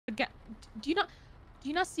Do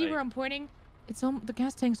you not see where I'm pointing? It's the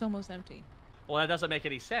gas tank's almost empty. Well, that doesn't make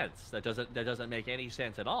any sense. That doesn't make any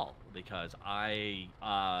sense at all because wait,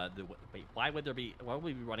 why would we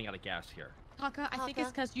be running out of gas here? Taka, I think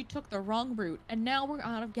it's because you took the wrong route and now we're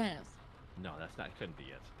out of gas. No, couldn't be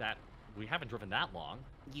it. We haven't driven that long.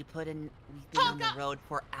 We've been on the road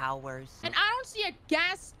for hours. And I don't see a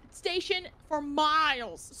gas station for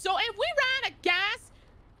miles. So if we ran out of gas,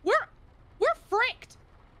 we're fricked.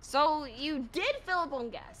 So you did fill up on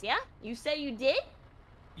gas, yeah? You say you did?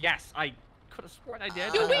 Yes, I could have sworn I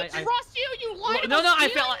did. Do we trust you? You lied. No, I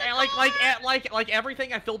felt like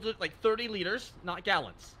everything. I filled it like 30 liters, not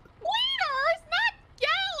gallons. Liters, not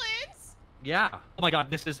gallons. Yeah. Oh my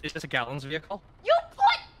God, is this a gallons vehicle? Yo,